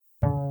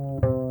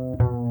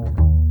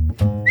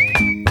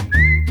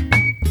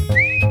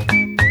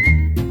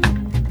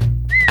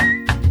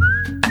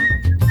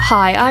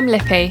Hi, I'm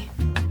Lippy.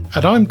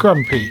 And I'm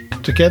Grumpy.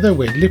 Together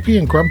we're Lippy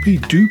and Grumpy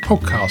Do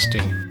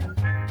Podcasting.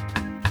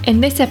 In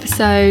this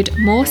episode,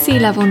 more sea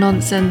level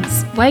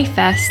nonsense,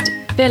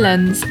 Wayfest,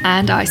 villains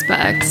and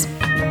icebergs.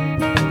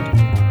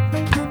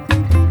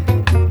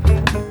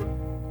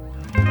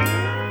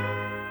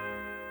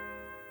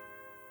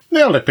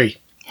 Now, Lippy.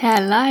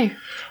 Hello.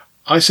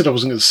 I said I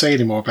wasn't going to say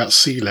any more about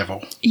sea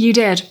level. You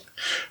did.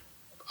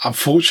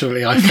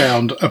 Unfortunately, I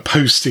found a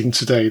posting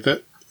today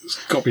that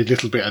got me a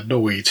little bit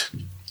annoyed.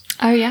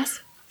 Oh, yes?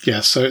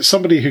 Yeah, so it's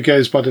somebody who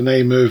goes by the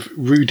name of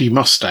Rudy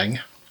Mustang.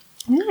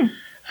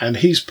 And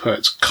he's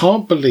put,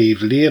 can't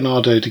believe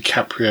Leonardo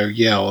DiCaprio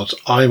yelled,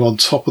 I'm on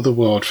top of the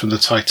world from the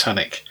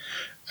Titanic.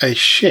 A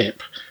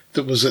ship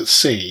that was at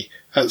sea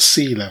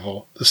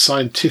level, the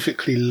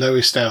scientifically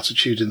lowest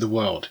altitude in the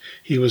world.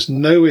 He was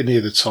nowhere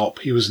near the top.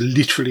 He was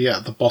literally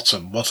at the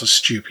bottom. What a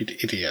stupid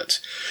idiot.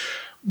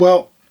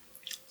 Well,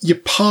 you're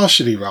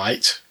partially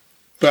right,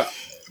 but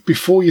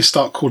before you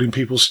start calling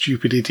people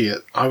stupid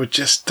idiot, I would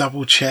just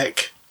double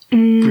check,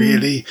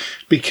 really,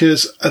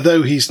 because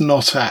although he's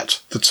not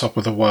at the top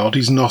of the world,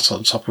 he's not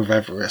on top of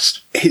Everest.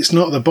 It's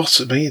not at the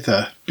bottom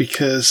either,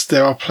 because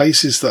there are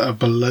places that are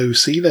below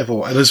sea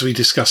level. And as we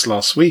discussed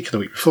last week and the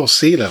week before,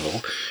 sea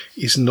level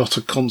is not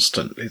a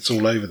constant. It's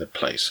all over the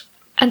place.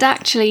 And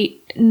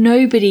actually,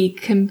 nobody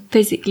can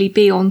physically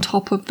be on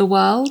top of the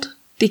world,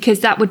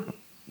 because that would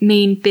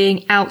mean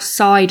being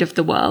outside of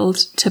the world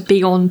to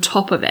be on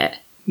top of it.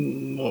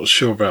 Not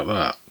sure about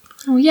that.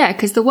 Oh, yeah,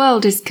 because the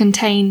world is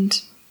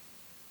contained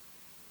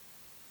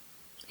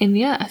in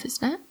the earth,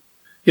 isn't it?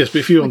 Yes, but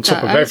if you're on With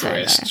top the of ozone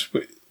Everest...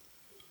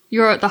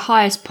 You're at the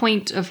highest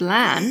point of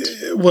land.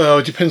 Well,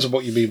 it depends on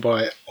what you mean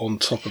by on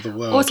top of the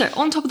world. Also,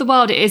 on top of the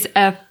world is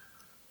a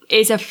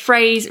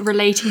phrase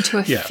relating to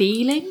a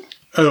feeling.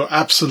 Oh,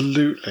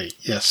 absolutely,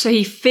 yes. So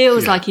he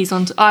feels like he's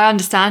on... I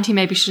understand he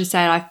maybe should have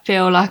said, I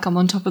feel like I'm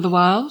on top of the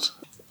world.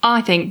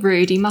 I think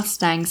Rudy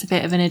Mustang's a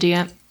bit of an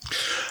idiot.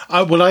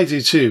 Well, I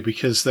do too,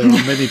 because there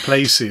are many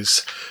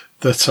places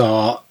that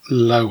are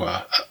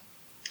lower.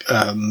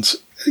 And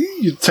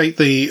you take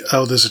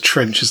there's a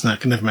trench, isn't there? I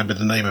can never remember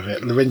the name of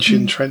it.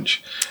 Laurentian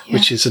Trench,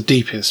 which is the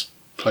deepest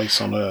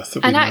place on Earth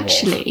that we know of. And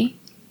actually,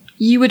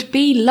 you would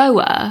be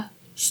lower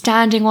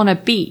standing on a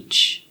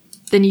beach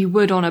than you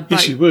would on a boat.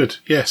 Yes, you would.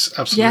 Yes,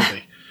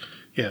 absolutely.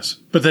 Yeah. Yes.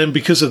 But then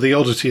because of the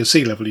oddity of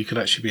sea level, you could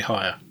actually be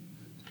higher.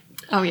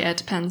 Oh, yeah, it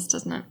depends,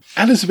 doesn't it?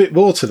 And there's a bit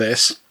more to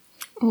this.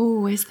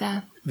 Oh, is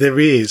there? There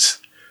is.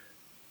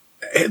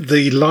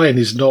 The line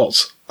is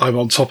not, I'm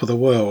on top of the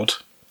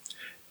world.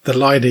 The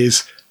line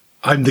is,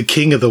 I'm the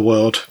king of the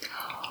world.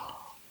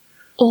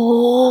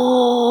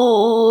 Oh,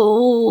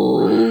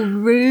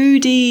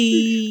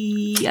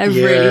 Rudy.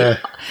 That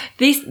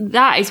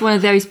is one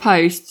of those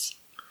posts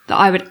that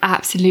I would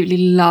absolutely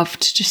love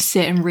to just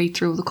sit and read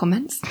through all the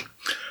comments.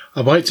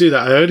 I might do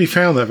that. I only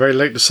found that very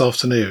late this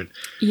afternoon.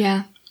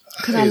 Yeah,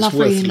 because I love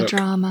reading the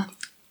drama.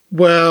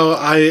 Well,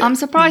 I'm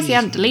surprised he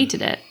hadn't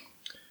deleted it.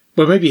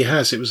 Well, maybe he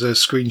has. It was a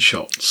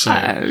screenshot. So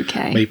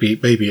okay.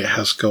 Maybe it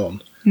has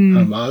gone.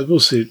 I will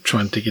also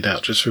try and dig it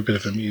out just for a bit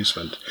of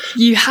amusement.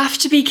 You have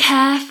to be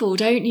careful,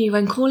 don't you,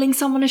 when calling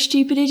someone a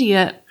stupid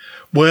idiot?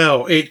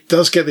 Well, it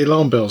does get the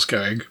alarm bells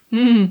going.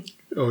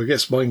 Or it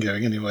gets mine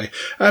going anyway.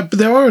 But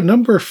there are a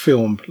number of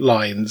film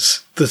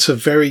lines that are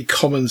very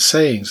common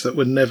sayings that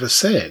were never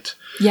said.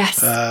 Yes.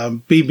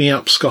 Beam me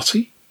up,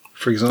 Scotty,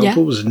 for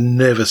example, was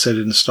never said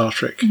in Star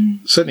Trek.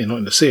 Certainly not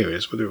in the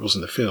series, whether it was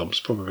in the films,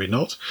 probably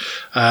not.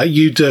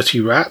 You Dirty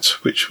Rat,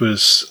 which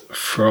was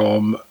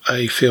from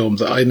a film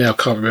that I now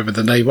can't remember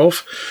the name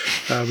of,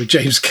 with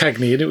James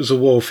Cagney in it. It was a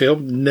war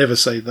film, never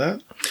say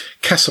that.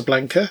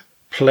 Casablanca,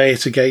 Play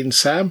It Again,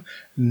 Sam,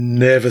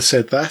 never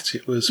said that.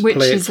 It was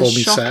Play It For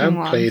Me, Sam,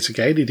 one. Play It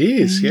Again. It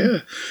is, yeah.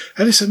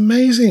 And it's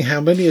amazing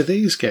how many of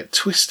these get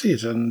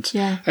twisted and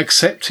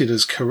accepted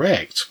as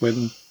correct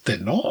when they're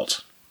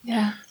not.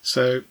 Yeah.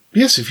 So,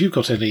 yes, if you've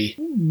got any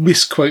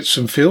misquotes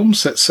from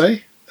films, let's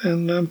say,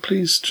 then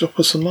please drop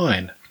us a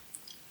line.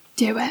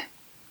 Do it.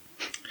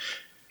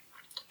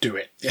 Do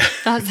it.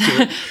 That's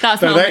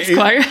not a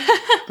misquote.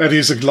 That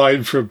is a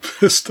line from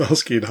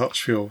Starsky and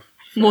Hutch film.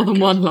 More than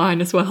one line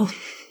as well.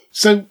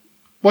 So,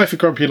 Wife and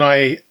Grumpy and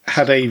I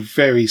had a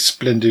very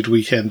splendid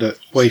weekend at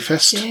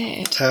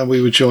Wayfest.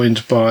 We were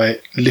joined by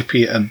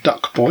Lippy and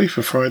Duck Boy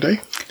for Friday.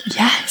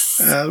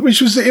 Yes.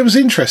 It was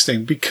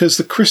interesting because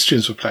the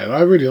Christians were playing.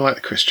 I really like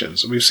the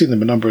Christians. We've seen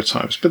them a number of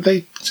times, but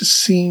they just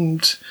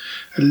seemed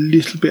a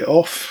little bit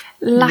off.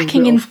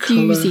 Lacking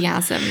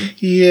enthusiasm.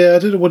 Yeah, I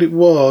don't know what it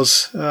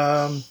was.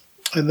 And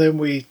then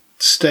we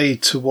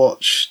stayed to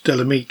watch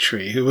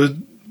Delamitri, who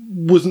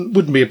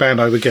wouldn't be a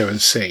band I would go and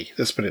see.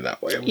 Let's put it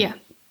that way. Yeah.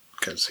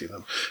 Go and see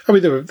them. I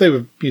mean, they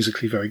were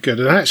musically very good.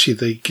 And actually,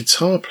 the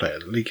guitar player,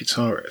 the lead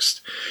guitarist,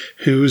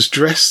 who was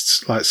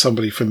dressed like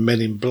somebody from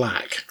Men in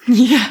Black,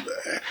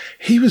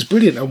 he was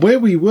brilliant. And where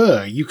we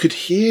were, you could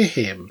hear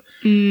him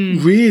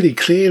really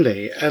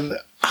clearly. And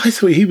I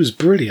thought he was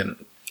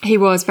brilliant. He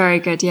was very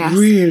good, yes.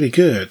 Really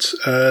good.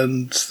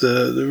 And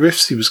the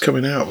riffs he was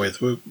coming out with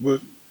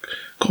were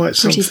quite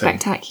something. Pretty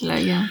spectacular,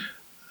 yeah.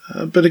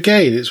 But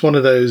again, it's one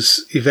of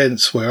those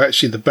events where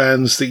actually the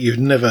bands that you've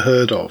never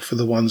heard of are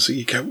the ones that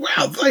you go,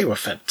 wow, they were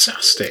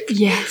fantastic.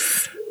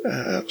 Yes.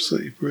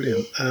 Absolutely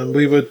brilliant.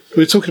 We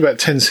were talking about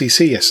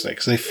 10cc yesterday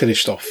because they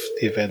finished off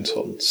the event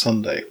on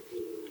Sunday.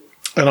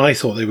 And I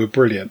thought they were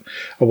brilliant.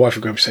 My wife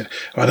and Graham said,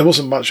 there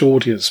wasn't much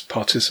audience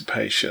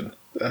participation.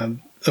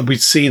 And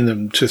we'd seen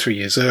them 2 or 3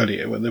 years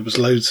earlier when there was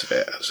loads of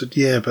it. I said,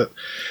 yeah, but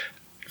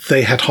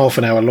they had half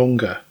an hour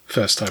longer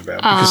first time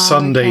round. Because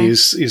Sunday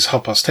is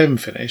 10:30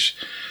 finish.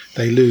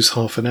 They lose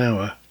half an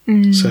hour.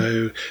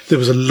 So there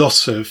was a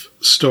lot of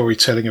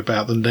storytelling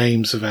about the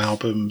names of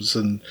albums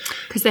and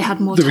because they had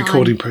more the time.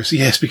 recording process.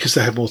 Yes, because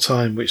they had more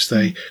time, which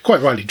they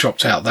quite rightly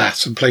dropped out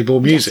that and played more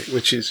music,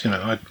 which is,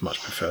 I'd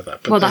much prefer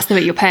that. But that's the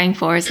bit you're paying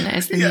for, isn't it?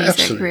 It's the music,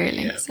 absolutely,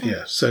 really.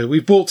 Yeah. So we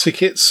bought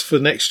tickets for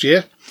next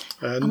year.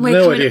 And we're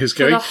no idea who's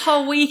going. The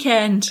whole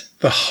weekend.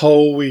 The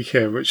whole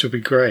weekend, which will be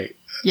great.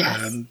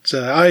 Yes. And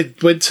I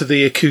went to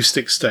the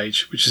acoustic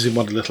stage, which is in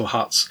one of the little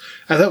huts.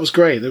 And that was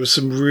great. There were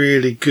some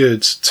really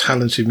good,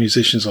 talented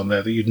musicians on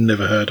there that you'd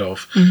never heard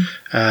of.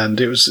 And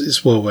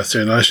it's well worth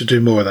doing. I should do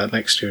more of that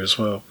next year as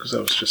well, because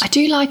that was just... I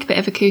do like a bit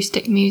of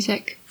acoustic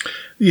music.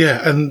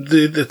 Yeah, and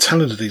the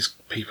talent of these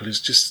people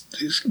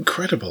is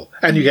incredible.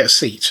 And you get a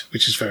seat,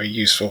 which is very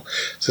useful.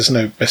 So there's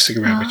no messing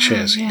around with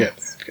chairs. You get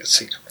a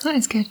seat. That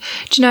is good.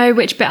 Do you know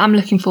which bit I'm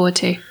looking forward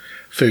to?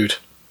 Food.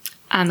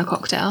 And the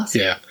cocktails.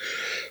 Yeah.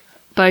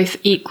 Both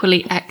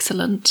equally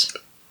excellent.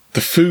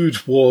 The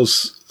food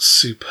was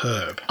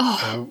superb.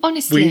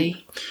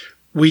 Honestly.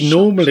 We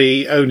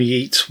normally only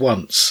eat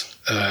once,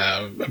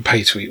 and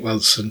pay to eat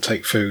once and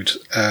take food.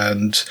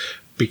 And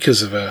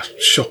because of a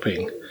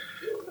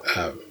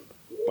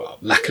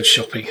lack of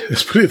shopping,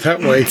 let's put it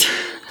that way,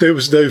 there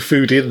was no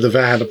food in the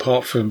van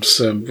apart from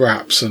some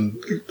wraps and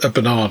a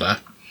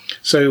banana.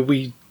 So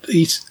we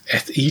We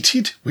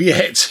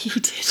ate.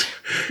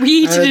 We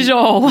eated it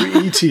all.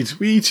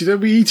 We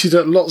eated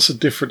at lots of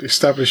different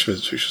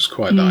establishments, which was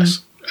quite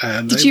nice.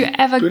 And did you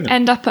ever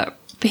end up at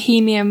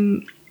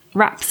Bohemian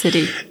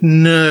Rhapsody?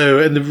 No,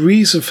 and the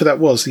reason for that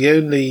was the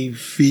only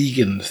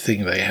vegan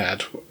thing they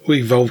had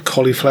involved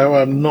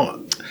cauliflower.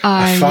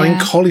 I find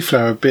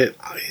cauliflower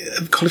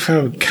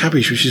and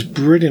cabbage, which is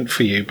brilliant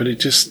for you, but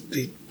it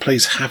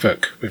plays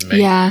havoc with me.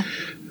 Yeah.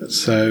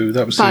 So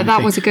that was. But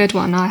that was a good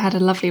one. I had a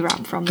lovely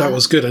wrap from that. That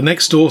was good. And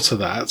next door to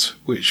that,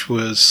 which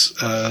was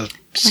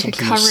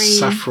something with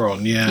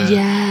saffron,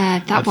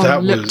 yeah, that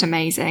one looked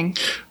amazing.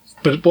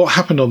 But what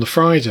happened on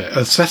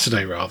the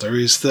Saturday rather,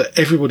 is that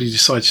everybody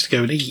decided to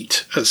go and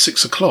eat at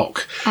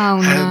 6:00.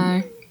 Oh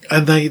no!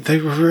 And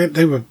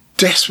they were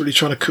desperately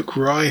trying to cook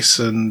rice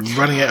and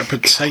running out of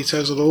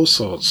potatoes and all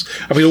sorts.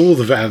 I mean, all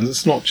the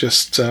vans, not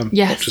just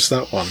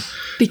that one.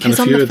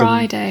 Because on the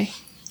Friday,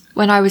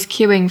 when I was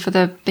queuing for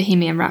the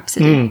Bohemian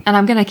Rhapsody, and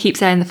I'm going to keep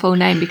saying the full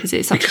name because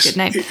it's such a good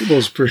name. It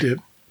was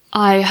brilliant.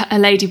 A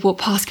lady walked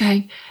past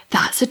going,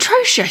 "That's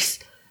atrocious.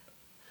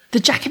 The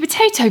jacket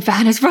potato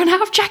van has run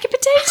out of jacket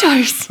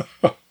potatoes."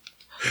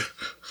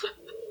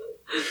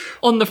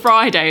 On the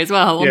Friday as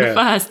well, on the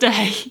first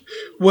day.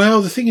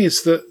 Well, the thing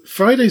is that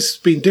Friday's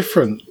been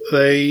different.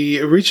 They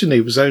originally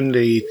was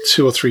only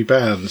 2 or 3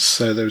 bands,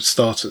 so they would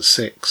start at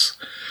 6.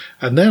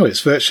 And now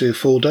it's virtually a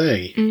full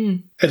day.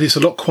 And it's a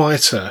lot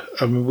quieter.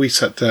 I mean, we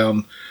sat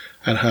down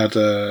and had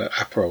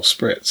Aperol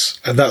Spritz.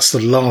 And that's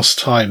the last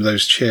time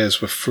those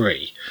chairs were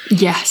free.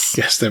 Yes.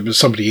 Yes, there was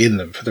somebody in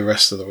them for the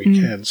rest of the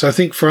weekend. So I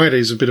think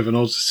Friday's a bit of an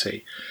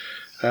oddity.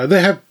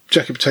 They had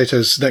jacket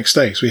potatoes next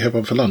day, so we had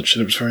one for lunch,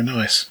 and it was very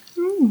nice.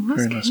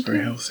 Very nice,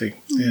 very healthy.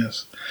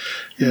 Yes.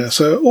 Yeah,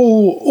 so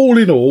all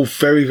in all,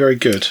 very, very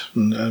good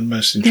and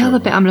most enjoyable. The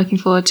other bit I'm looking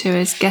forward to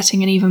is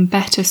getting an even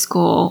better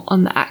score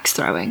on the axe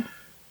throwing.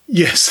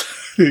 Yes.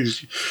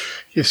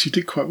 Yes, you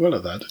did quite well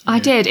at that. I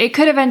did. It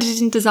could have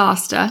ended in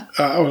disaster.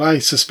 Well, I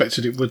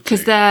suspected it would.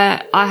 Because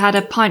I had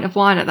a pint of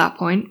wine at that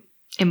point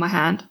in my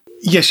hand.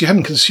 Yes, you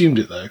hadn't consumed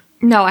it, though.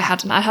 No, I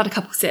hadn't. I had a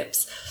couple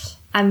sips.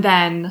 And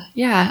then,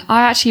 I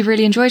actually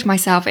really enjoyed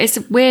myself. It's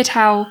weird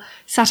how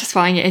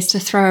satisfying it is to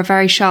throw a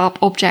very sharp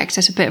object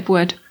at a bit of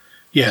wood.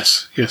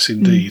 Yes,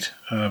 indeed.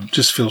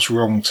 Just feels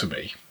wrong to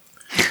me.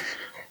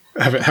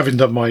 Having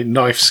done my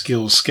knife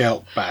skills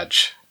scout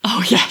badge.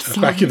 Oh, yes.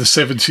 Back in the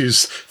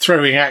 70s,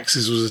 throwing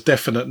axes was a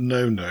definite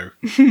no-no.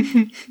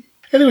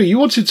 Anyway, you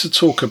wanted to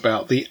talk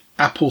about the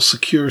Apple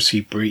security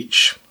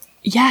breach.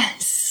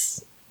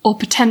 Yes. Or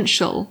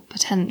potential.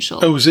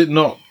 Oh, is it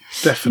not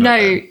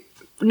definite?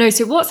 No,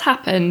 so what's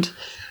happened,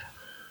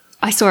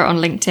 I saw it on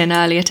LinkedIn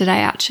earlier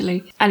today,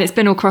 actually, and it's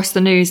been all across the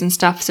news and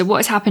stuff. So what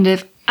has happened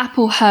is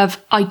Apple have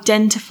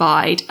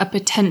identified a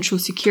potential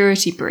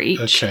security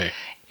breach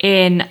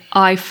in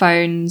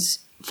iPhones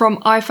from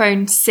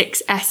iPhone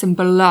 6S and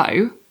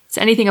below.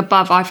 So anything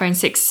above iPhone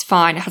 6 is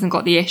fine. It hasn't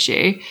got the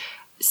issue.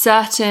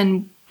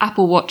 Certain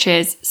Apple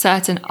Watches,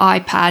 certain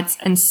iPads,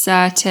 and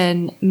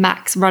certain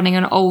Macs running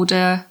an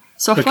older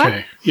software.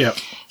 Okay, yeah.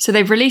 So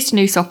they've released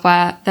new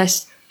software.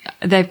 That's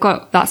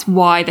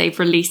why they've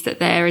released that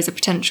there is a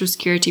potential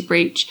security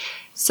breach,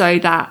 so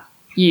that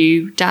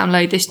you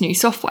download this new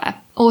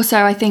software. Also,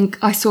 I think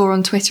I saw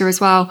on Twitter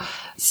as well,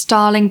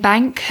 Starling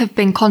Bank have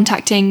been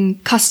contacting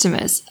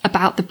customers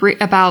about the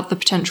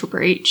potential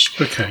breach.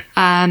 Okay.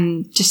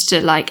 Just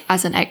to like,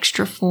 as an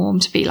extra form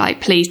to be like,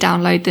 please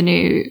download the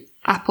new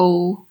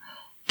Apple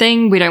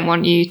thing. We don't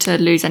want you to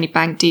lose any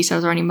bank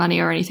details or any money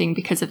or anything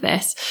because of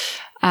this.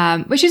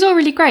 Which is all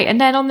really great. And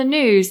then on the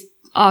news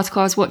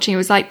article I was watching, it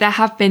was like, there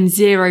have been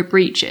 0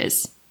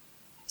 breaches.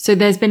 So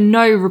there's been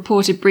no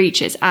reported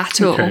breaches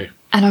at all. Okay.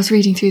 And I was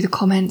reading through the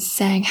comments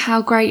saying,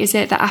 how great is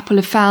it that Apple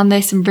have found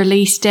this and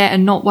released it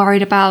and not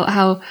worried about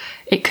how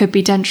it could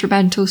be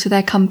detrimental to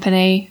their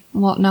company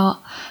and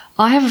whatnot.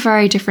 I have a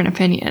very different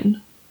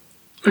opinion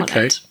on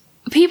Okay. it.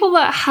 People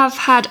that have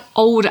had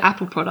old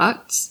Apple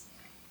products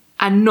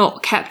and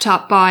not kept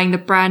up buying the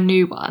brand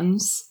new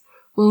ones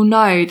will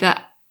know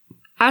that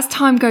as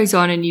time goes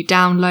on and you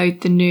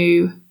download the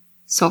new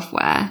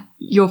software,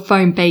 your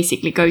phone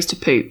basically goes to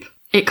poop.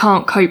 It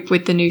can't cope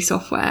with the new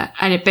software,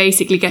 and it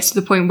basically gets to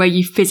the point where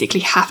you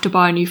physically have to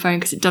buy a new phone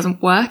because it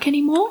doesn't work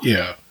anymore.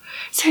 Yeah.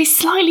 So it's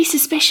slightly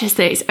suspicious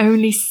that it's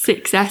only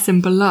 6S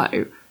and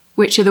below,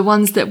 which are the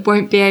ones that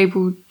won't be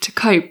able to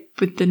cope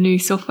with the new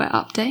software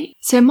update.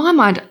 So in my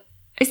mind,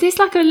 is this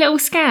like a little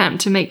scam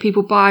to make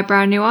people buy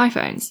brand new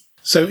iPhones?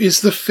 So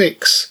is the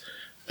fix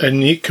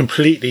a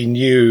completely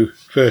new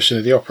version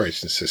of the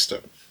operating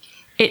system?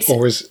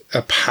 Or is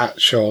a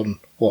patch on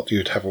what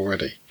you'd have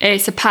already?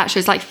 It's a patch.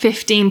 It's like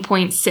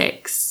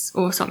 15.6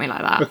 or something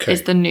like that. Okay.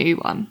 Is the new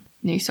one.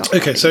 New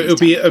software. Okay, so it'll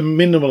be a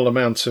minimal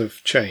amount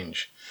of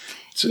change.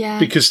 Yeah.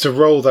 Because to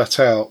roll that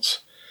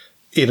out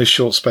in a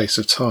short space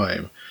of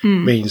time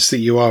means that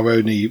you are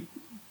only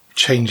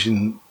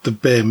changing the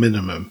bare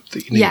minimum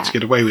that you need to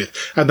get away with.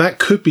 And that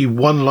could be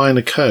one line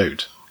of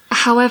code.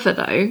 However,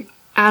 though,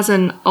 as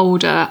an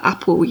older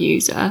Apple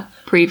user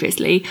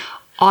previously,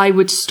 I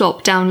would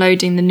stop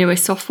downloading the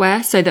newest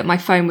software so that my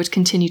phone would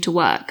continue to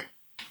work.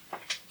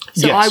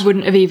 So Yes. I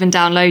wouldn't have even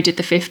downloaded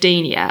the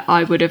 15 yet.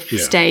 I would have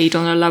stayed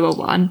on a lower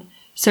one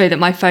so that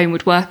my phone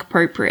would work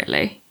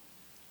appropriately.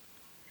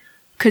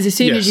 Because as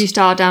soon as you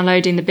start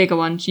downloading the bigger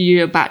ones,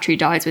 your battery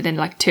dies within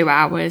like 2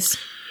 hours.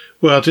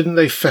 Well, didn't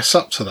they fess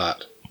up to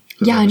that?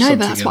 Yeah, I There was know,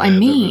 but something that's in what I there that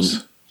mean.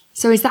 was-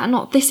 So is that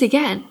not this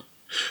again?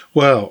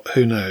 Well,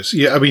 who knows?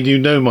 Yeah, I mean, you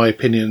know my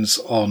opinions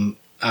on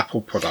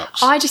Apple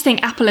products. I just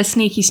think Apple are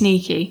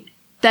sneaky.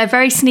 They're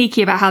very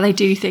sneaky about how they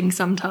do things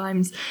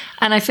sometimes.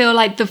 And I feel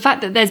like the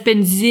fact that there's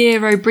been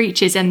 0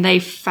 breaches and they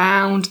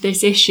found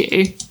this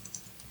issue,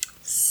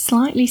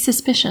 slightly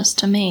suspicious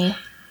to me.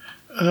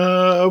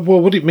 Well,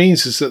 what it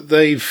means is that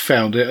they've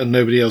found it and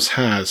nobody else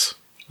has,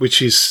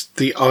 which is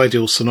the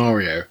ideal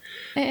scenario,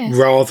 It is.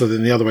 rather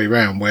than the other way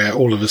around, where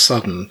all of a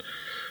sudden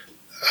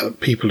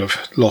people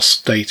have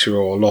lost data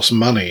or lost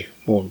money,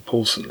 more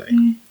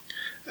importantly,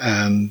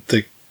 and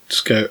they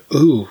just go,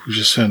 "Ooh, we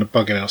just found a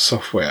bug in our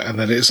software," and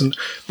then it isn't.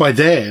 By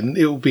then,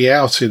 it will be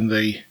out in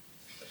the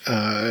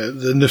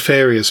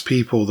nefarious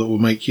people that will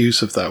make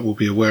use of that will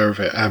be aware of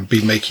it and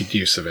be making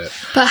use of it.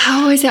 But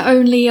how is it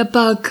only a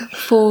bug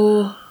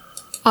for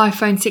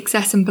iPhone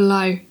 6S and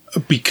below?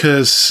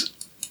 Because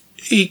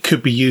it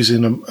could be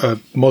using a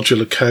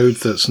modular code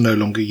that's no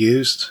longer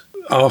used.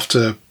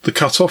 After the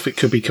cut-off, it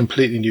could be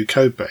completely new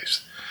code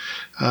base.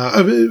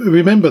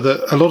 Remember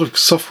that a lot of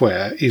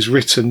software is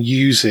written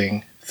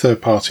using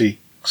third-party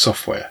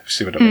software, if you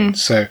see what I mean.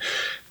 So,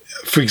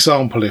 for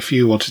example, if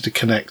you wanted to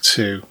connect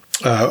to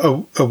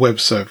a web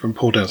server and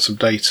pull down some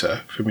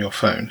data from your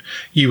phone,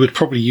 you would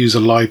probably use a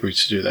library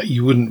to do that.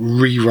 You wouldn't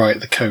rewrite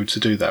the code to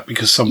do that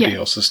because somebody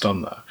else has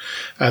done that.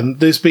 And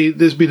there's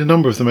been a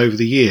number of them over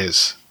the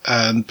years,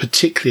 and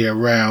particularly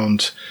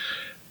around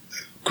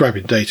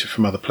grabbing data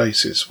from other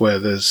places where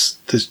there's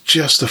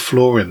just a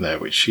flaw in there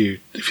which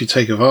if you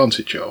take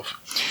advantage of,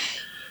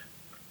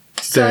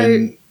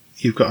 then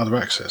you've got other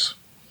access.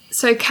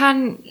 So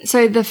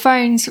the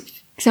phones.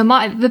 So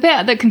the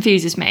bit that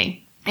confuses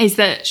me is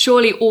that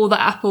surely all the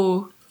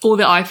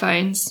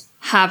iPhones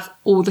have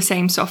all the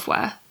same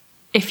software.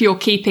 If you're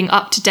keeping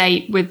up to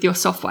date with your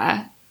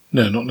software,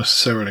 No, not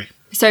necessarily.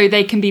 so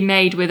they can be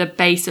made with a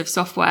base of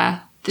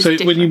software. That's So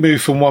different. when you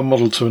move from one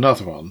model to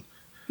another one,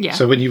 yeah.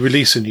 so when you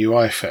release a new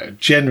iPhone,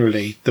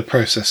 generally the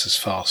processor's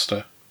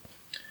faster.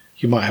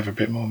 You might have a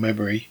bit more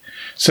memory.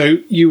 So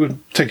you would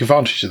take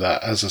advantage of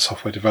that as a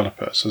software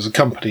developer. So as a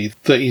company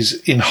that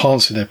is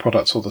enhancing their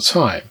products all the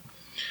time,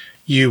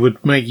 you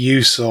would make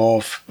use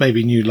of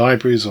maybe new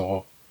libraries,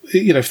 or,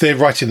 if they're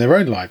writing their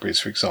own libraries,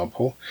 for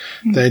example,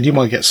 then you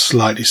might get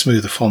slightly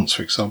smoother fonts,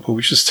 for example,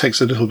 which just takes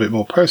a little bit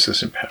more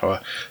processing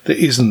power that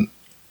isn't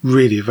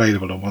really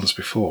available on ones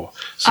before.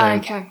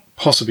 So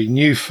possibly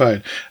new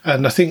phone.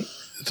 And I think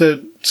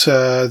that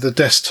the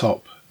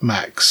desktop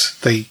Macs,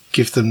 they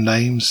give them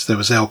names. There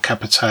was El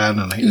Capitan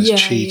and I think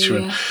there's Cheetah.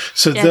 yeah.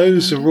 So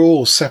those are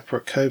all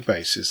separate code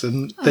bases,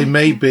 and they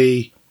may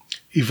be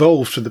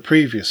evolved from the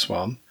previous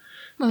one,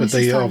 but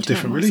they are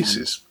different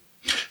releases.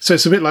 So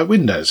it's a bit like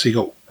Windows. So you've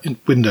got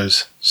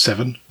Windows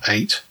 7,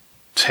 8,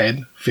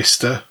 10,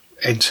 Vista,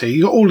 NT.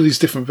 You've got all of these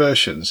different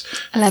versions.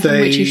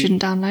 11, which you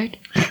shouldn't download.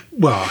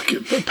 Well,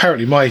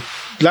 apparently my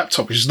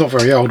laptop, which is not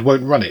very old,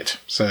 won't run it.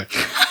 So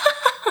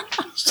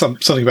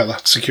something about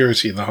the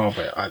security in the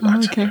hardware. I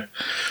don't know.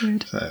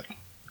 Good. So.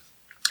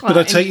 But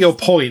I take your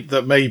point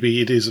that maybe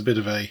it is a bit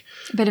of a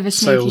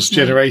sales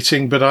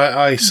generating, but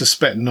I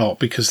suspect not,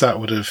 because that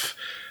would have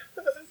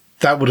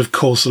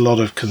caused a lot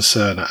of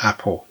concern at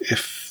Apple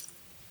if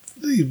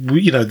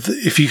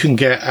you can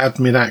get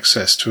admin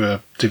access to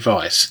a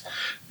device,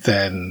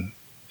 then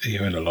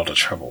you're in a lot of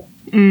trouble.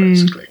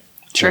 Basically,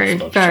 true,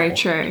 very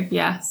true.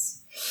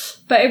 Yes,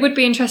 but it would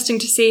be interesting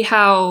to see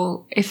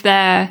how if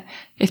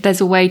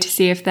there's a way to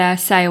see if their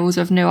sales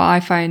of newer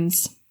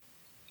iPhones.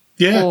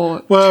 Yeah.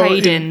 Or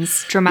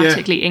trade-ins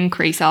dramatically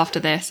increase after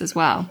this as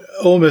well.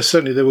 Almost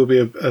certainly there will be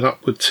an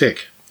upward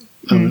tick.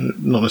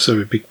 Not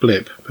necessarily a big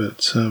blip,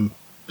 but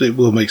it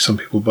will make some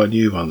people buy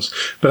new ones.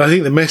 But I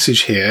think the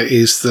message here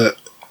is that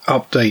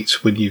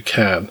update when you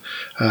can.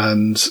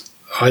 And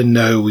I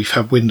know we've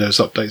had Windows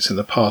updates in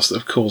the past that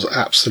have caused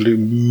absolute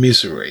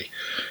misery,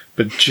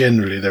 but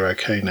generally they're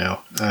okay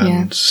now.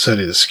 And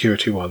certainly the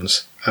security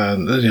ones.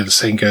 And the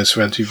same goes for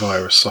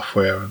antivirus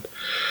software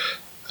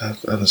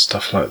and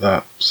stuff like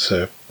that.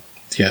 So,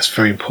 yes,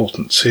 very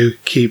important to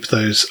keep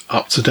those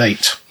up to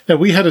date. Now,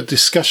 we had a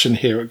discussion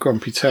here at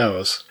Grumpy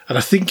Towers, and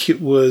I think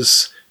it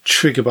was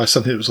triggered by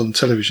something that was on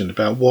television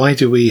about why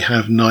do we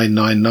have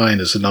 999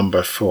 as a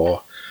number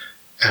for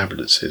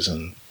ambulances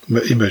and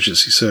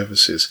emergency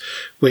services,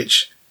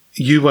 which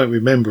you won't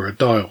remember a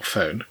dial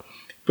phone,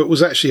 but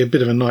was actually a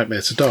bit of a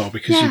nightmare to dial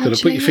because you've got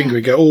to put your finger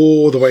and go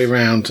all the way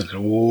around and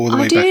all the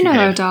way back again. I do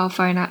know a dial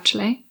phone,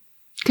 actually.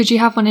 Could you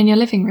have one in your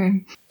living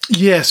room?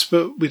 Yes,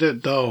 but we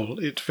don't dial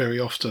it very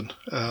often.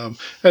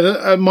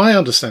 And my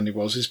understanding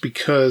is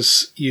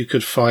because you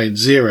could find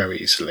 0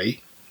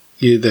 easily,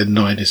 then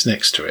 9 is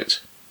next to it.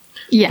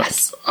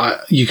 Yes.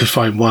 You could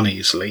find 1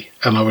 easily,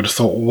 and I would have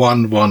thought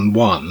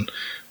 111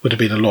 would have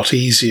been a lot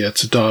easier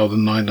to dial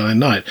than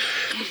 999.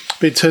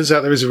 But it turns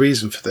out there is a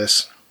reason for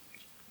this.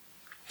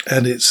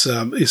 And it's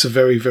a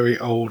very, very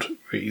old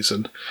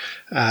reason.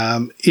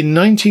 In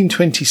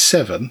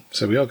 1927,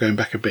 so we are going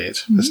back a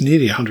bit, that's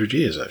nearly 100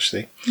 years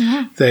actually,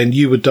 then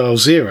you would dial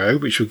 0,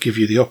 which would give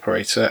you the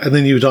operator, and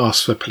then you would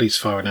ask for police,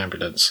 fire and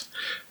ambulance.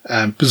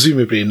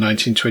 Presumably in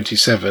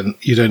 1927,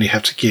 you'd only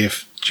have to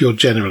give your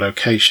general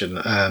location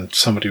and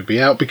somebody would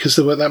be out because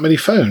there weren't that many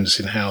phones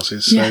in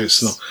houses, so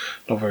it's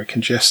not very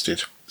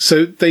congested.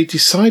 So they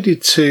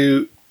decided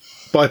to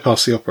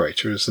bypass the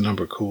operator as the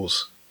number of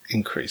calls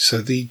increase.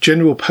 So the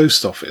General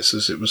Post Office,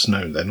 as it was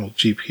known then, or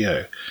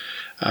GPO,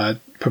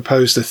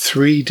 proposed a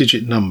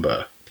 3-digit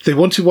number. They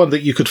wanted one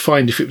that you could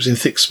find if it was in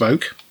thick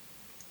smoke,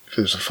 if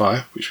there was a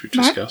fire, which we've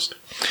discussed.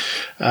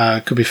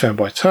 Could be found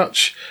by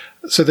touch.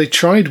 So they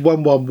tried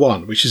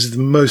 111, which is the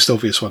most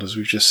obvious one, as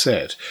we've just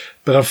said.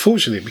 But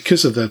unfortunately,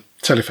 because of the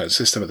telephone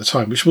system at the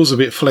time, which was a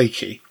bit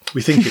flaky,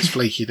 we think it's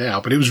flaky now,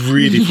 but it was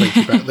really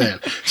flaky back then.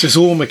 So it's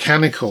all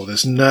mechanical.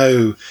 There's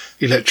no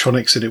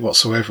electronics in it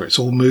whatsoever. It's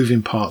all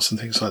moving parts and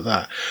things like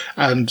that.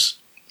 And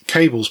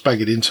cables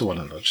banging into one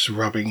another, just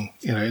rubbing,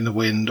 in the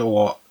wind,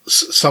 or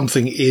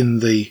something in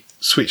the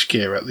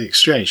switchgear at the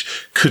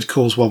exchange could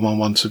cause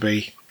 111 to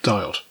be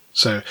dialed.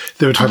 So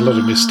they would have had a lot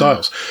of missed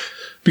dials.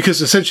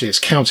 Because essentially it's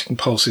counting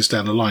pulses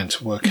down the line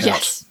to work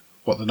out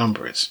what the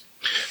number is.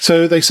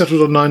 So they settled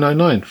on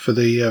 999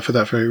 for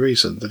that very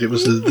reason, that it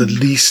was the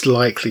least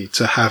likely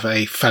to have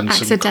a phantom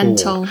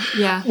accidental call.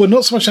 Yeah. Well,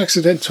 not so much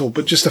accidental,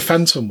 but just a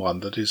phantom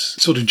one that is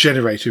sort of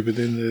generated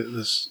within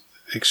the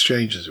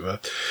exchange, as it were.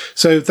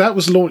 So that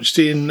was launched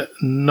in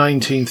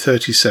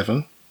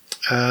 1937,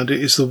 and it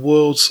is the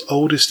world's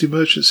oldest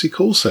emergency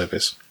call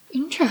service.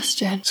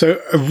 Interesting. So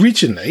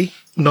originally,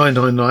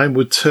 999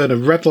 would turn a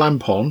red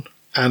lamp on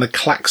and a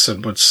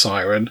klaxon would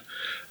siren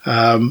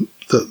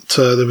that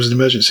there was an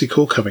emergency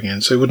call coming in,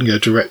 so it wouldn't go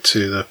direct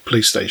to the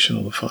police station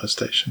or the fire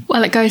station.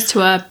 Well, it goes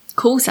to a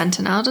call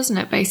centre now, doesn't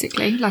it,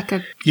 basically? Like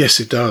a yes,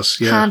 it does.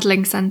 Yeah,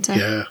 handling centre.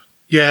 Yeah.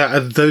 Yeah,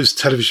 and those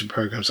television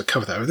programmes that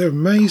cover that, they're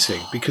amazing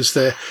because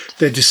they're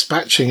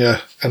dispatching an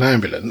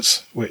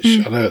ambulance, which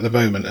I know at the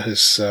moment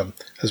has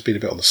been a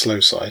bit on the slow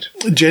side.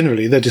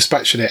 Generally, they're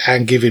dispatching it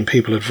and giving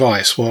people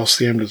advice whilst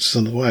the ambulance is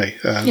on the way.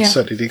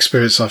 Certainly the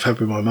experience I've had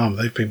with my mum,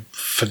 they've been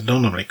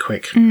phenomenally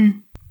quick.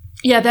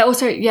 Yeah,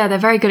 they're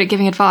very good at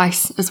giving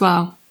advice as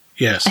well.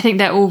 Yes. I think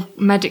they're all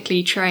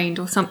medically trained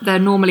or something. They're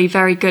normally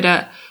very good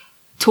at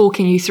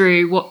talking you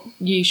through what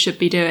you should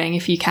be doing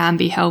if you can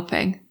be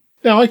helping.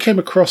 Now, I came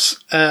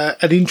across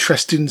an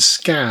interesting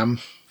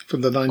scam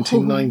from the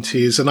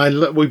 1990s,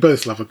 and we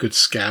both love a good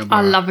scam. I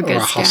love a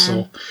good scam.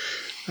 Hustle.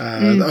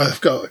 I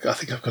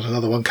think I've got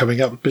another one coming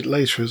up a bit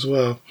later as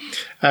well.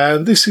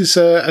 This is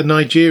a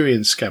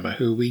Nigerian scammer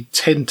who we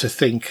tend to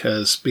think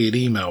as being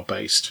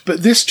email-based.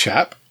 But this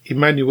chap,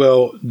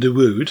 Emmanuel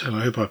Dawood, and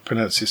I hope I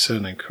pronounced his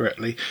surname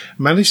correctly,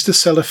 managed to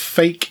sell a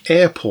fake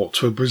airport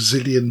to a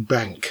Brazilian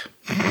bank.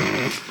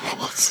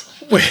 What?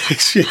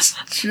 Which is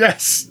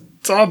just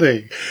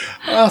stunning.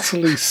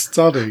 Utterly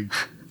stunning.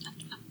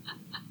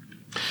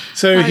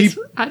 So That's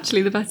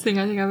actually the best thing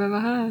I think I've ever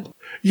heard.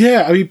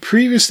 Yeah, I mean,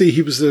 previously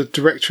he was the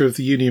director of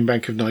the Union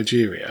Bank of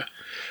Nigeria,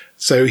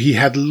 So he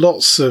had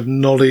lots of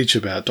knowledge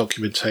about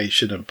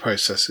documentation and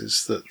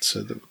processes that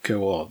would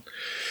go on.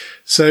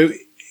 So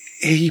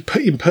he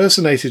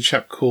impersonated a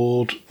chap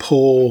called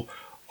Paul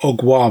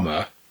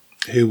Ogwama,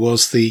 who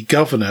was the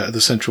governor of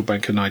the Central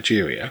Bank of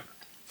Nigeria.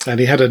 And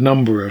he had a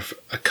number of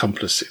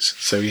accomplices.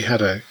 So he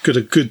had a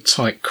good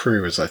tight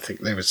crew, as I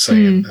think they would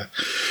say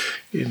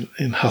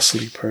in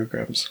hustly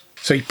programs.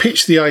 So he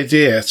pitched the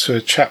idea to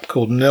a chap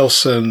called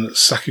Nelson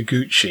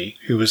Sakaguchi,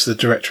 who was the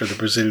director of the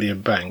Brazilian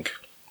bank.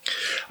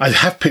 I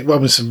have picked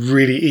one with some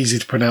really easy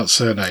to pronounce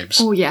surnames.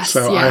 Oh, yes.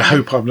 So yeah. I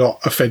hope I'm not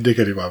offending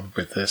anyone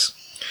with this.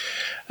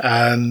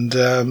 And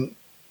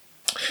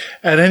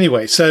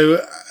anyway,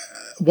 so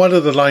one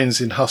of the lines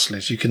in Hustle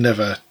is you can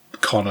never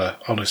con an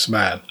honest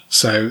man.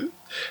 So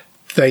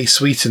they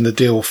sweetened the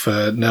deal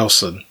for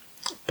Nelson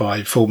by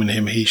informing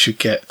him he should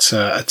get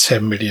a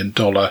 $10 million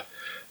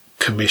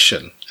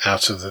commission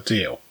out of the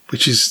deal,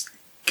 which is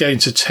going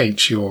to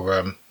taint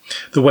your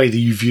the way that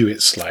you view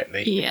it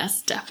slightly.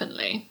 Yes,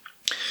 definitely.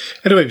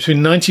 Anyway,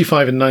 between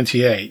 95 and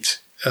 98,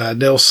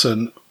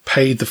 Nelson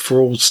paid the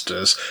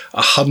fraudsters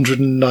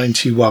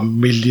 $191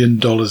 million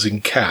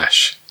in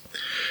cash,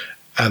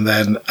 and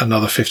then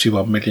another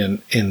 $51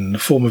 million in the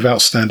form of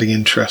outstanding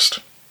interest.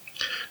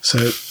 So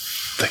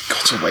they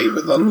got away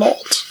with a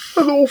lot,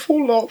 an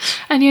awful lot.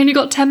 And you only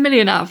got 10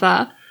 million out of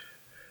that?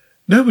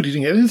 Nobody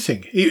didn't get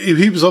anything.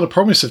 He was on a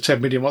promise of 10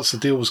 million once the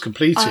deal was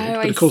completed.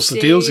 But of course, the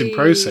deal's in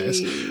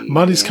process.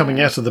 Money's coming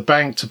out of the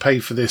bank to pay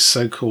for this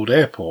so-called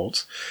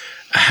airport.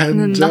 And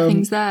then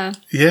nothing's there.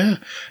 Yeah.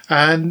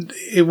 And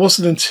it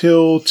wasn't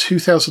until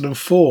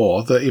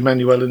 2004 that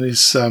Emmanuel and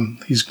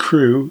his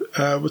crew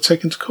were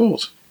taken to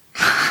court.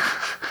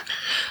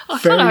 I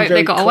kind of hope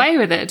they got away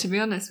with it, to be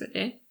honest with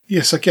you.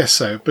 Yes, I guess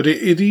so. But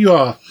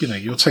you're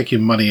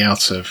taking money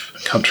out of a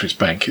country's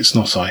bank. It's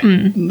not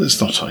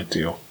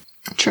ideal.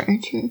 True.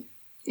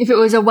 If it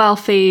was a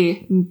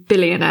wealthy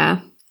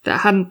billionaire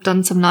that hadn't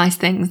done some nice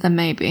things, then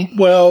maybe.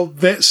 Well,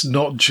 let's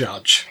not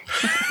judge.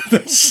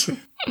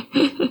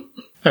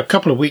 A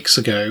couple of weeks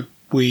ago,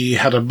 we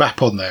had a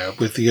map on there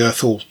with the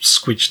Earth all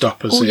squidged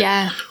up as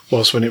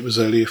was when it was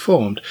earlier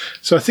formed.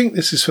 So I think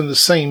this is from the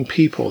same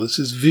people. This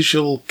is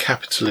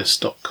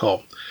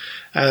visualcapitalist.com.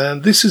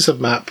 And this is a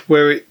map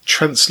where it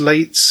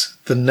translates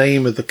the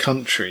name of the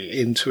country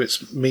into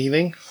its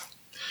meaning.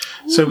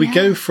 So we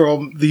go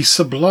from the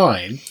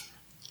sublime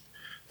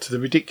to the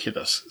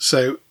ridiculous.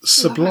 So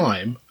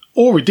sublime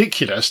or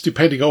ridiculous,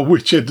 depending on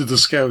which end of the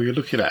scale you're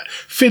looking at.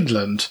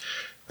 Finland,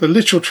 the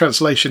literal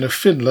translation of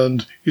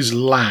Finland is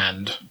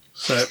land.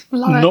 So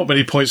not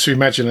many points for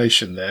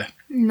imagination there.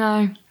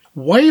 No.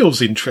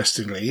 Wales,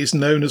 interestingly, is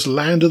known as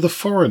land of the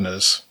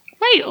foreigners.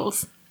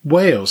 Wales.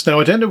 Now,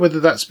 I don't know whether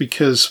that's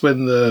because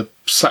when the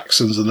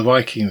Saxons and the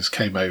Vikings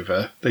came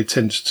over, they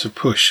tended to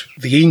push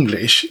the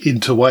English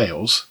into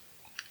Wales.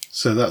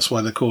 So that's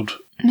why they're called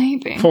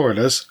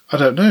foreigners. I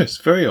don't know. It's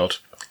very odd.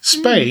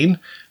 Spain,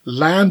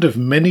 land of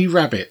many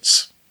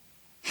rabbits.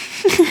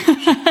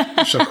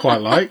 Which I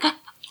quite like.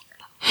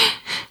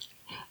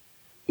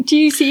 Do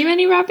you see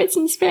many rabbits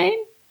in Spain?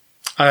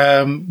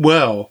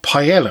 Well,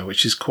 paella,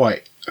 which is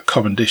quite a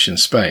common dish in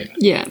Spain.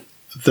 Yeah.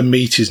 The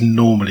meat is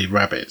normally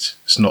rabbit.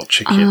 It's not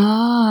chicken.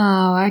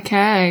 Oh,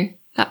 okay.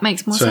 That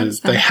makes more sense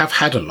then. So they have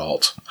had a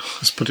lot.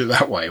 Let's put it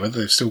that way. Whether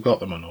they've still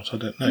got them or not, I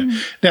don't know.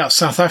 Now,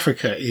 South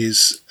America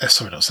is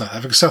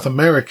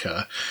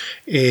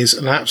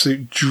an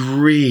absolute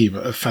dream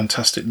of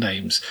fantastic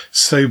names.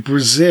 So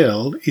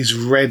Brazil is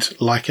red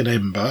like an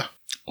ember.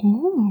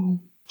 Ooh.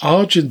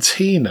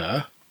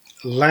 Argentina,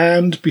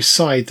 land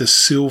beside the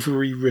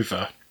silvery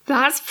river.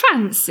 That's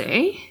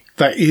fancy.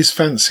 That is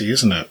fancy,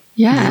 isn't it?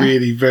 Yeah.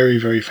 Really, very,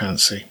 very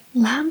fancy.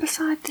 Land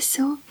beside the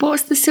silver...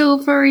 What's the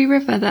silvery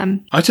river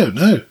then? I don't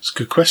know. It's a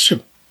good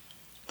question.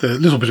 A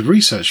little bit of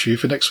research for you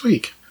for next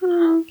week.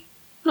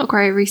 Not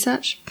great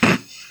research.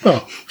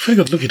 Well, if you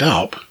got to look it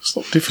up, it's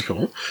not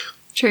difficult.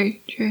 True.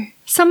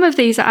 Some of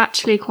these are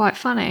actually quite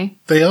funny.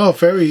 They are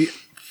very,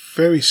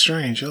 very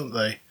strange, aren't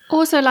they?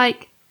 Also,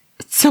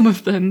 some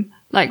of them,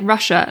 like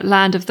Russia,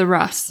 land of the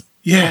Rus.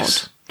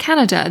 Yes. Odd.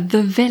 Canada,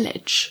 the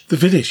village. The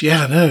village,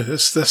 yeah, I know.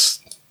 That's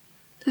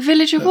the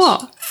village of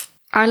what?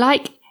 I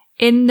like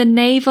in the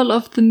navel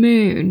of the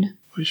moon.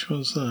 Which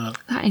one's that?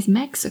 That is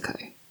Mexico.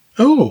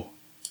 Oh,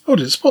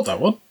 didn't spot that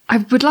one. I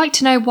would like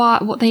to know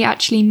what they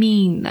actually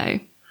mean, though.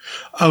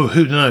 Oh,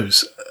 who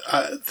knows?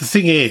 The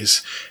thing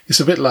is,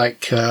 it's a bit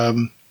like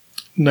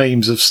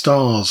names of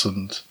stars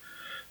and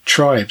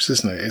tribes,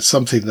 isn't it? It's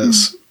something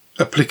that's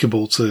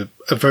applicable to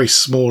a very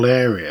small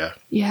area.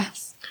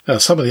 Yes. Now,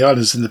 some of the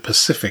islands in the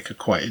Pacific are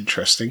quite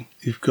interesting.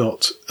 You've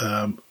got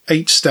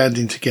 8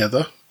 standing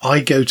together. I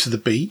go to the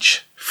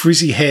beach.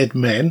 Frizzy-haired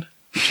men,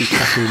 which is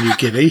Papua New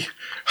Guinea.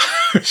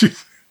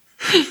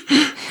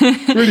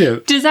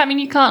 Brilliant. Does that mean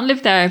you can't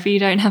live there if you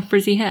don't have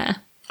frizzy hair?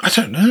 I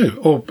don't know.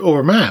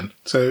 Or a man.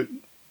 So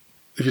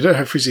if you don't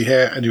have frizzy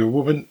hair and you're a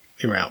woman,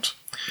 you're out.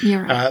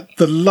 You're right.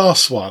 The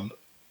last one,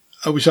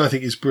 which I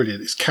think is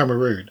brilliant, is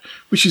Cameroon,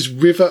 which is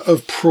River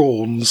of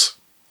Prawns.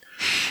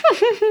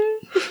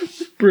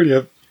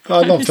 Brilliant.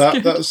 I love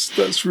that.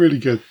 That's really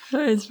good.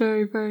 That is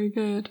very, very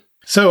good.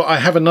 So I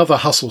have another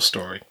hustle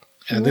story.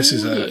 And this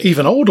is an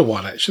even older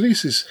one, actually.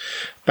 This is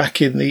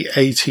back in the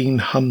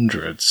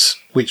 1800s,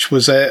 which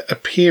was a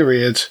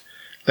period,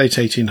 late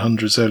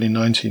 1800s, early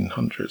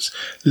 1900s.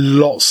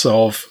 Lots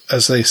of,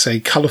 as they say,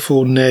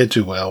 colourful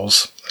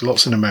ne'er-do-wells.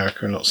 Lots in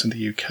America and lots in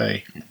the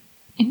UK.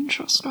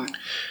 Interesting.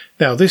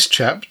 Now, this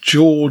chap,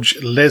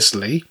 George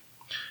Leslie,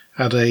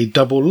 had a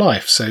double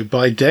life. So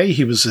by day,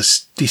 he was a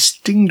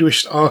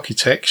distinguished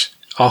architect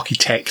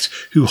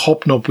who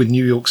hobnobbed with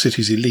New York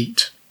City's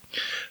elite.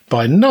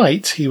 By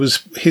night, he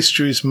was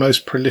history's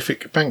most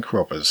prolific bank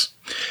robbers.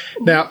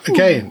 Now,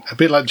 again, a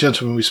bit like the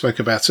gentleman we spoke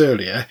about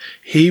earlier,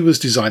 he was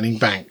designing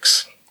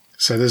banks.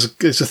 So there's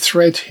a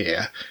thread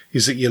here,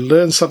 is that you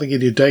learn something in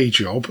your day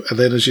job, and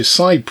then as your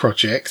side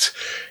project,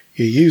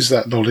 you use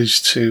that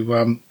knowledge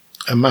to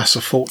amass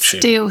a fortune.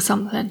 Steal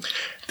something.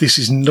 This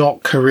is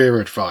not career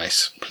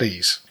advice,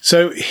 please.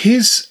 So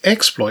his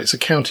exploits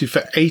accounted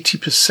for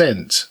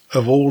 80%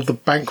 of all the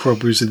bank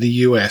robberies in the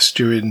US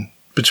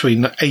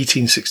between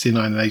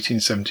 1869 and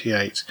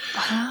 1878.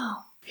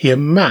 Wow. He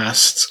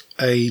amassed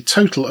a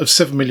total of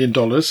 $7 million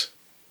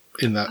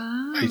in that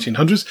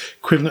 1800s,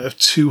 equivalent of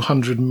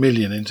 200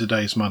 million in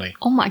today's money.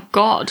 Oh my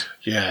God.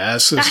 Yeah.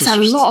 That's a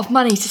lot of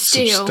money to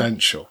steal.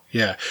 Substantial,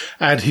 yeah.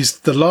 And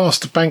the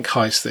last bank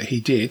heist that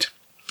he did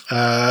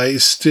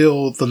is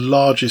still the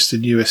largest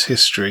in US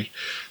history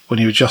when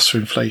you adjust for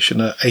inflation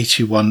at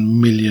 $81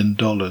 million.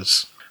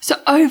 So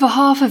over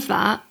half of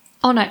that,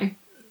 oh no,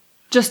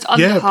 just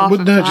under half of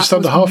that. No, just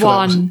under half of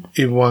that was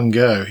in one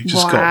go. He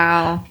just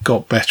Wow.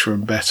 got better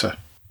and better.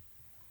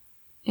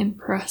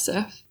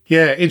 Impressive.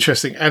 Yeah,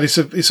 interesting. And it's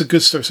a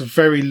good story. It's a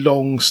very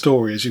long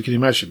story, as you can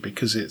imagine,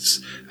 because it's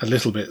a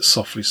little bit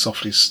softly,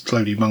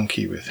 slowly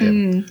monkey with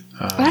him.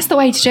 Well, that's the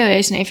way to do it,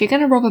 isn't it? If you're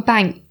going to rob a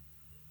bank,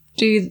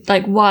 do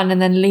like one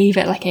and then leave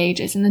it like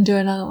ages and then do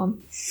another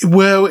one.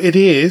 Well, it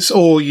is.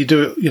 Or you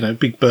do it,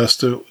 big burst,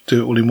 do it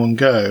all in one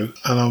go.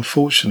 And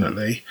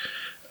unfortunately,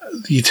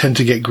 you tend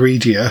to get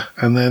greedier,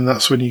 and then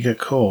that's when you get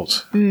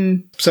caught.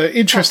 So,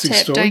 interesting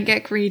story. Don't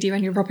get greedy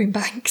when you're robbing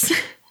banks.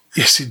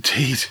 Yes,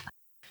 indeed.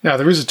 Now,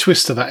 there is a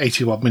twist to that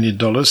 $81 million.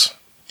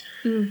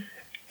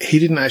 He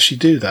didn't actually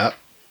do that.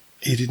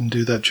 He didn't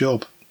do that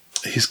job.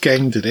 His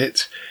gang did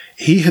it.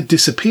 He had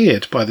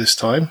disappeared by this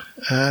time,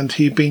 and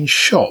he'd been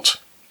shot.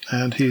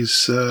 And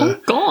his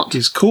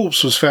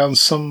corpse was found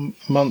some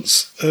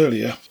months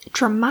earlier.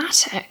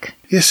 Dramatic.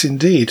 Yes,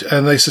 indeed.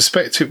 And they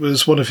suspect it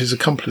was one of his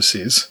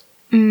accomplices,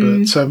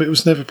 but it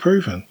was never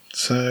proven.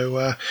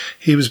 So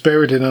he was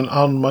buried in an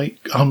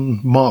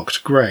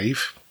unmarked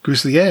grave,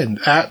 grisly end,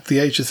 at the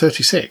age of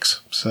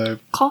 36. So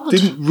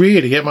didn't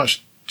really get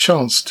much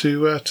chance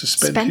to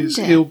spend his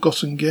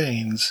ill-gotten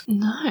gains.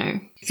 No.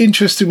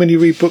 Interesting when you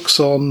read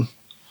books on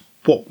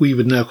what we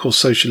would now call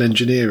social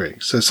engineering.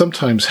 So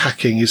sometimes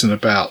hacking isn't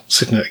about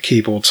sitting at a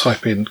keyboard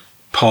typing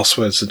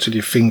passwords until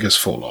your fingers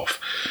fall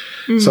off.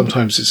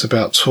 Sometimes it's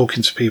about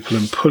talking to people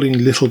and pulling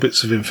little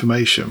bits of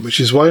information, which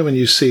is why when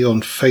you see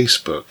on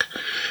Facebook,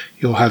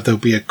 there'll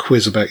be a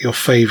quiz about your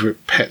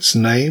favourite pet's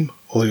name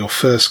or your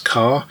first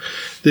car.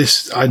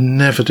 I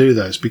never do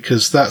those,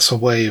 because that's a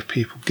way of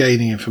people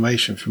gaining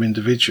information from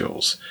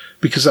individuals,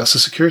 because that's a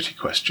security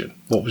question.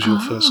 What was your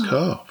first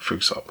car, for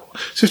example?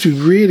 So you have to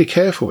be really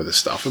careful with this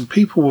stuff, and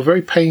people will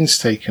very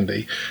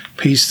painstakingly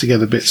piece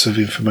together bits of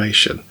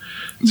information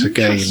to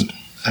gain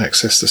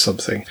access to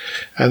something.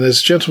 And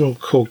there's a gentleman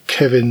called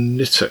Kevin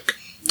Nittock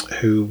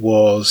who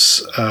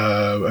was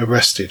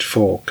arrested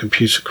for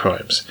computer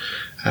crimes,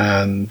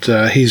 and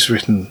he's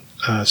written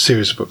a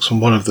series of books, and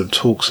one of them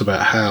talks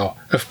about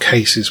of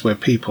cases where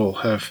people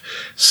have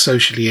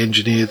socially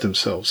engineered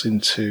themselves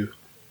into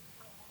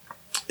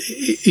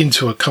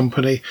a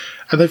company,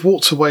 and they've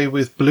walked away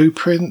with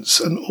blueprints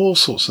and all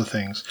sorts of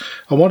things.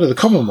 And one of the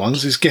common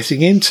ones is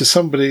getting into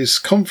somebody's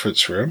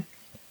conference room,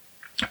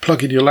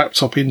 plugging your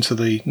laptop into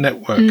the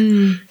network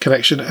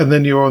connection, and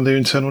then you're on the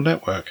internal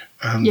network.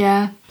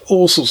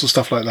 All sorts of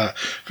stuff like that.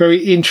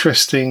 Very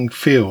interesting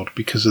field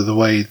because of the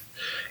way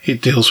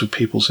it deals with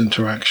people's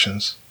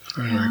interactions.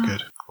 Very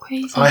good.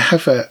 Crazy. I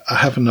have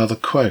another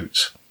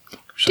quote.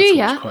 Which Do I thought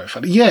ya? was quite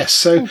funny. Yes.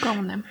 So go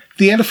on then.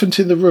 the elephant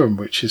in the room,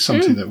 which is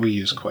something that we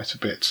use quite a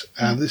bit,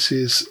 and this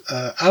is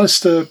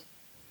Alistair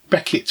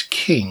Beckett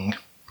King.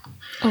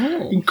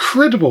 Oh.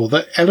 Incredible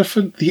that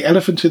the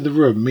elephant in the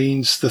room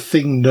means the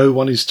thing no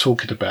one is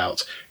talking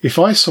about. If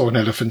I saw an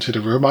elephant in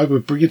a room, I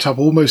would bring it up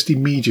almost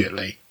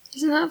immediately.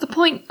 Isn't that the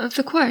point of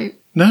the quote?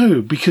 No,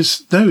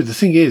 the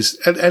thing is,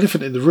 an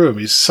elephant in the room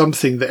is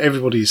something that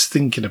everybody is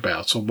thinking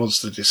about or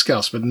wants to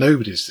discuss, but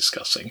nobody's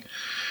discussing.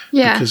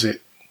 Yeah.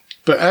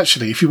 But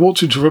actually, if you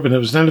walked into a room and there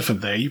was an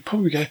elephant there, you'd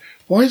probably go,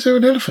 why is there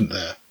an elephant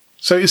there?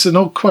 So it's an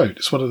odd quote.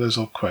 It's one of those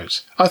odd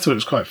quotes. I thought it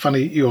was quite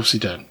funny. You obviously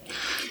don't.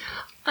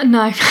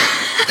 No.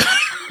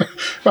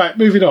 Right,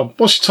 moving on.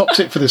 What's your top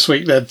tip for this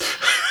week then?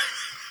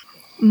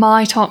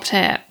 My top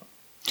tip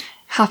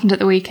happened at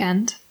the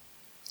weekend.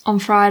 On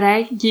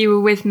Friday, you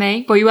were with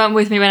me. Well, you weren't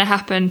with me when it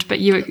happened,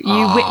 but you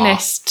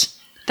witnessed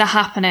the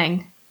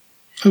happening.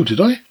 Oh, did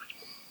I?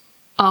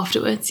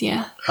 Afterwards,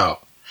 yeah. Oh.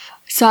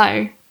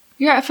 So,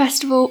 you're at a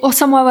festival or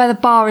somewhere where the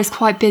bar is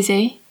quite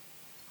busy.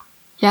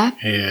 Yeah?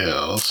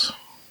 Yes.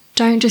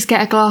 Don't just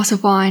get a glass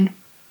of wine.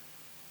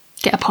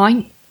 Get a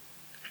pint.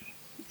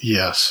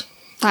 Yes.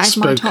 That is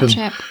my top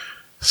tip.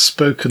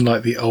 Spoken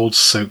like the old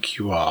soak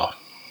you are.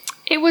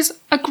 It was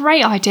a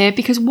great idea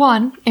because,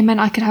 one, it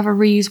meant I could have a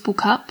reusable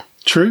cup.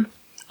 True.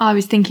 I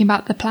was thinking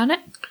about the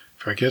planet.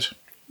 Very good.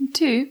 And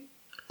two,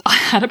 I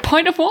had a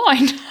pint of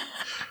wine.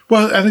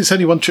 Well, and it's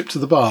only one trip to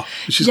the bar,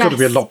 which has got to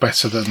be a Yes. lot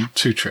better than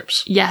 2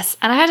 trips. Yes,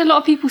 and I had a lot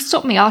of people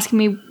stop me asking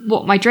me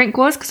what my drink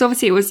was because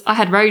obviously I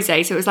had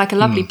rosé, so it was like a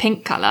lovely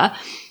pink colour.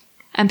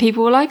 And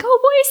people were like, "Oh,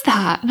 what is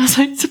that?" And I was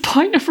like, "It's a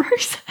pint of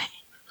rosé."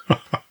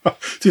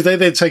 Did they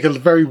then take a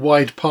very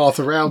wide path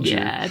around you?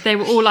 Yeah, they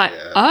were all like,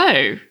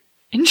 "Oh,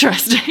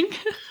 interesting."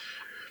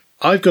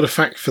 I've got a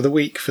fact for the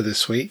week for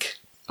this week,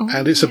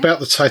 and it's about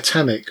the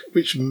Titanic,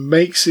 which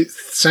makes it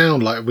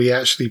sound like we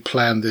actually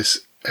planned this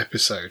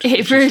episode. It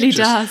which really is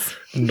just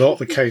does. Not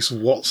the case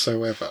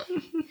whatsoever.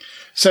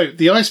 So,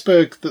 the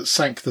iceberg that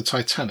sank the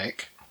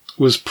Titanic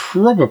was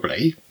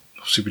probably,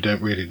 obviously we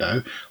don't really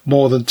know,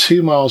 more than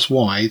 2 miles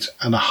wide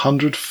and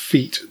 100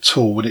 feet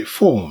tall when it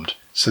formed,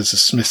 says the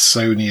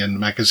Smithsonian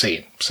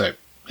Magazine. So,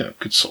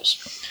 good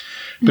source.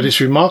 But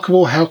it's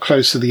remarkable how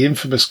close to the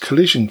infamous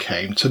collision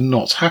came to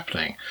not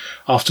happening.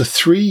 After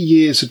 3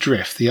 years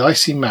adrift, the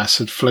icy mass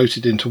had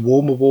floated into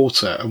warmer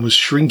water and was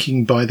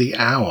shrinking by the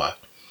hour.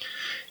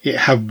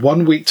 It had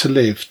 1 week to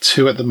live,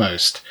 2 at the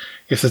most.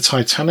 If the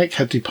Titanic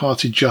had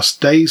departed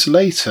just days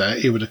later,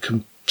 it would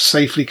have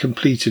safely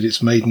completed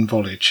its maiden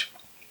voyage.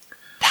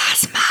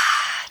 That's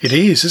mad. It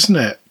is, isn't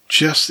it?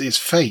 Just its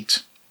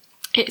fate.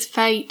 It's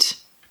fate.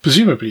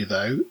 Presumably,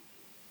 though,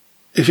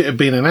 if it had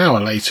been an hour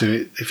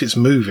later, if it's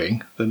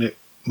moving, then it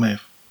may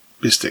have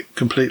missed it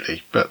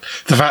completely. But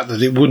the fact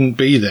that it wouldn't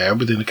be there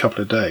within a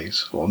couple of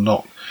days, or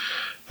not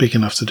big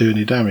enough to do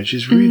any damage,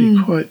 is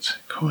really quite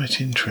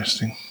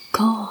interesting.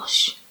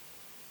 Gosh.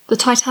 The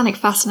Titanic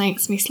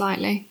fascinates me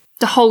slightly.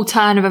 The whole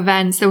turn of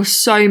events, there were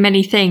so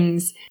many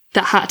things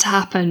that had to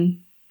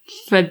happen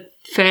for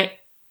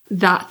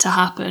that to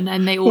happen,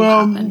 and they all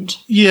happened.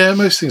 Yeah,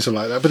 most things are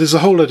like that. But there's a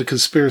whole load of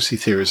conspiracy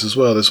theories as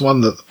well. There's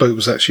one that the boat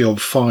was actually on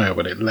fire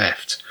when it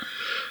left,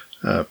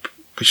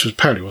 which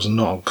apparently was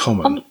not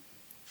uncommon.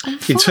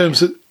 In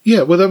terms of,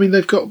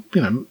 they've got,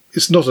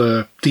 it's not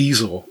a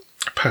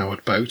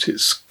diesel-powered boat,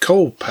 it's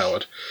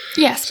coal-powered.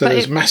 Yes, so but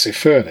there's massive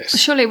furnace.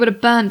 Surely it would have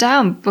burnt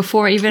down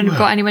before it even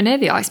got anywhere near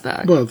the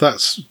iceberg. Well,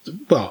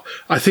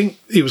 I think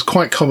it was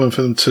quite common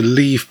for them to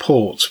leave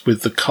port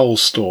with the coal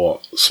store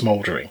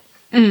smouldering.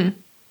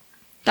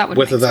 That would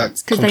make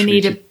sense, because they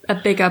need a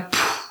bigger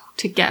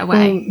to get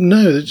away. Well,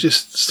 no,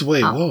 it's the way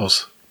it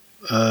was.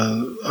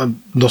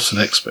 I'm not an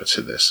expert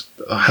in this,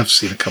 but I have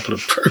seen a couple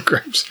of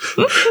programs.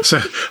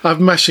 So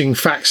I'm mashing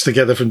facts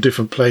together from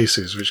different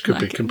places, which could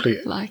be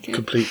complete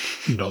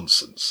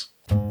nonsense.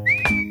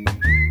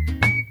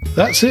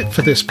 That's it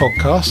for this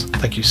podcast.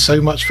 Thank you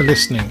so much for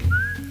listening.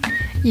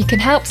 You can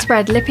help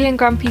spread Lippy and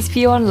Grumpy's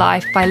view on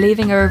life by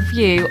leaving a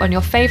review on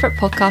your favourite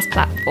podcast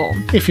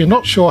platform. If you're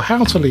not sure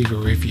how to leave a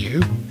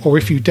review, or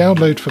if you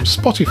download from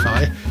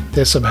Spotify,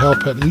 there's some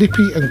help at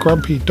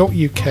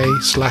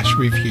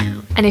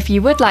lippyandgrumpy.uk/review. And if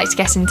you would like to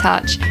get in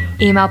touch,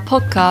 email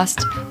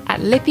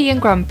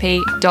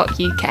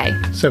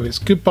podcast@lippyandgrumpy.uk. So it's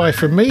goodbye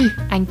from me.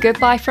 And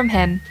goodbye from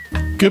him.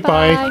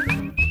 Goodbye. Goodbye.